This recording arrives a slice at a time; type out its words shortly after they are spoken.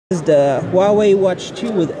This is the Huawei Watch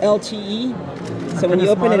 2 with LTE. So when you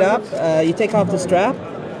open it up, you take off the strap,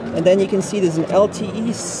 and then you can see there's an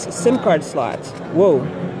LTE SIM card slot. Whoa,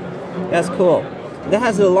 that's cool. That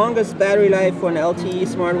has the longest battery life for an LTE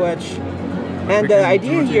smartwatch. And the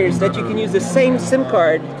idea here is that you can use the same SIM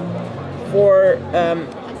card for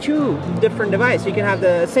two different devices. You can have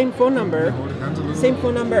the same phone number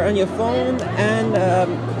on your phone and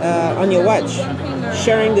on your watch,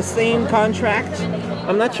 sharing the same contract.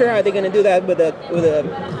 I'm not sure how they're going to do that with the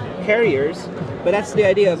carriers, but that's the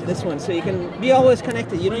idea of this one. So you can be always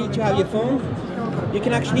connected. You don't need to have your phone. You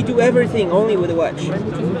can actually do everything only with a watch,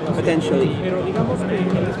 potentially.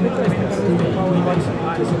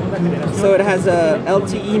 So it has a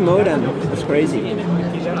LTE modem. That's crazy.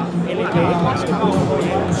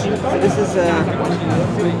 So this is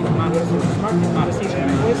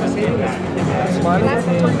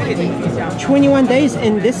 21 days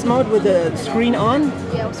in this mode with the screen on?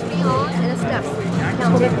 Yeah, screen on and steps.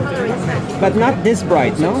 But not this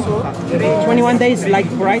bright, no? 21 days like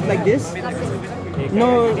bright like this?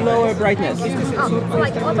 No lower brightness. Oh,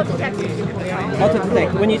 like auto detect. Auto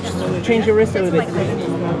detect. When you change your wrist a little bit.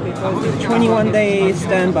 21 day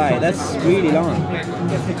standby. That's really long.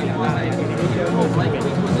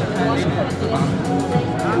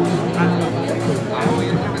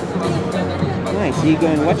 Nice. You go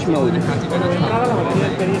in watch mode.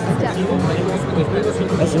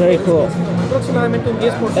 That's very cool.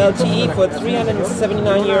 LTE for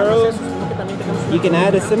 379 euros. You can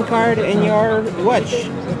add a SIM card in your watch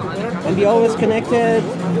and be always connected,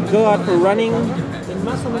 go out for running.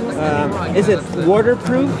 Is it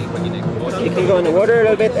waterproof? You can go in the water a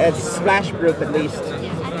little bit. It's splash proof at least.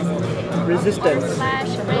 Resistance.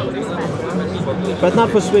 But not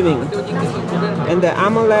for swimming. And the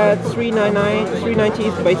AMOLED 390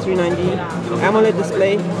 by 390 AMOLED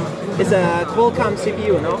display is a Qualcomm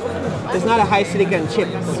CPU, no? It's not a high silicon chip.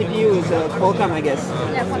 CPU is a Qualcomm, I guess.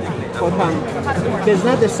 Yeah, Qualcomm. It's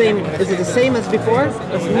not the same. Is it the same as before?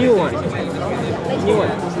 It's a new one. New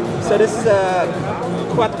one. So this is a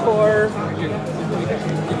quad-core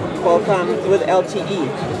Qualcomm with LTE.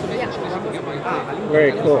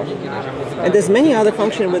 Very cool. And there's many other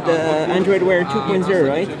functions with the Android Wear 2.0,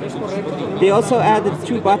 right? They also added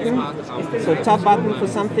two buttons. So top button for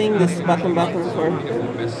something, this button for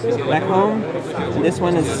back home. And this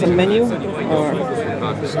one is some menu.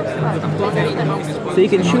 So you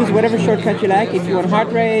can choose whatever shortcut you like. If you want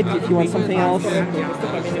heart rate, if you want something else. And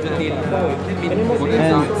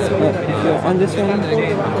if you're on this one.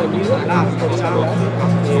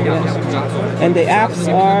 And the apps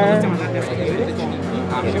are...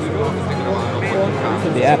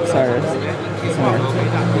 The apps are somewhere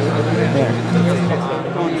there.